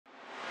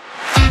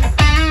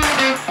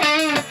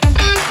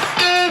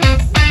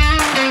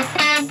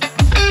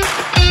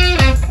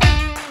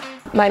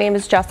My name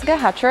is Jessica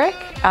Hetrick.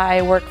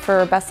 I work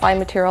for Best Line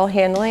Material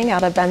Handling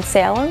out of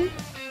Bensalem.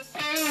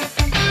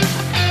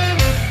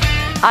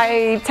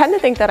 I tend to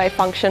think that I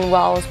function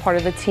well as part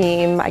of the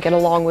team. I get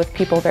along with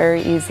people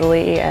very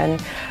easily,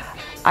 and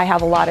I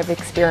have a lot of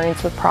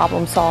experience with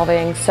problem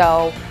solving.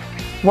 So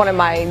one of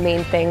my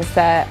main things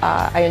that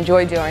I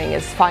enjoy doing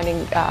is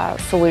finding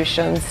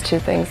solutions to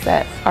things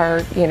that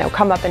are,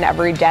 come up in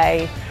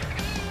everyday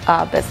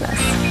business.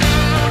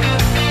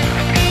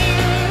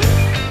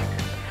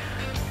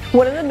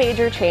 One of the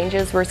major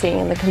changes we're seeing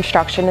in the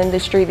construction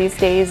industry these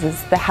days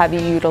is the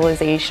heavy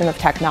utilization of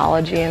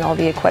technology and all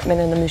the equipment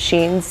and the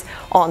machines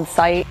on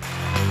site.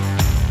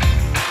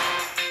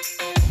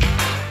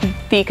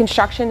 The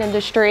construction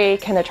industry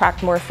can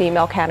attract more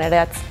female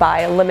candidates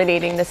by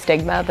eliminating the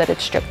stigma that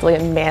it's strictly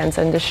a man's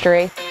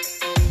industry.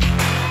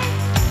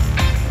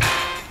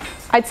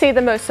 I'd say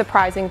the most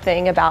surprising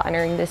thing about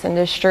entering this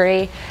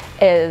industry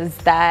is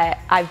that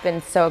I've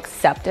been so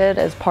accepted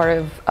as part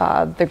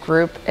of the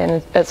group,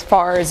 and as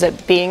far as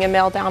it being a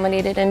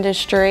male-dominated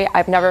industry,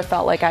 I've never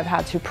felt like I've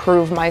had to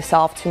prove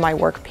myself to my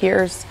work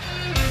peers.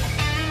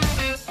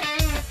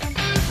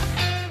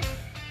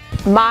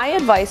 My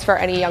advice for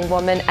any young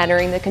woman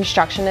entering the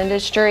construction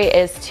industry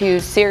is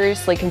to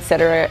seriously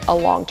consider it a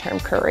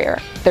long-term career.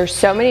 There's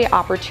so many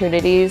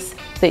opportunities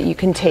that you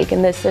can take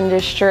in this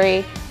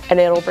industry, and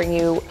it'll bring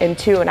you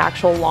into an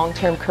actual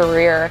long-term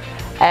career.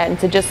 And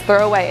to just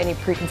throw away any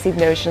preconceived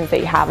notions that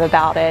you have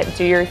about it,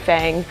 do your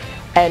thing,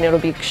 and it'll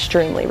be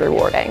extremely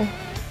rewarding.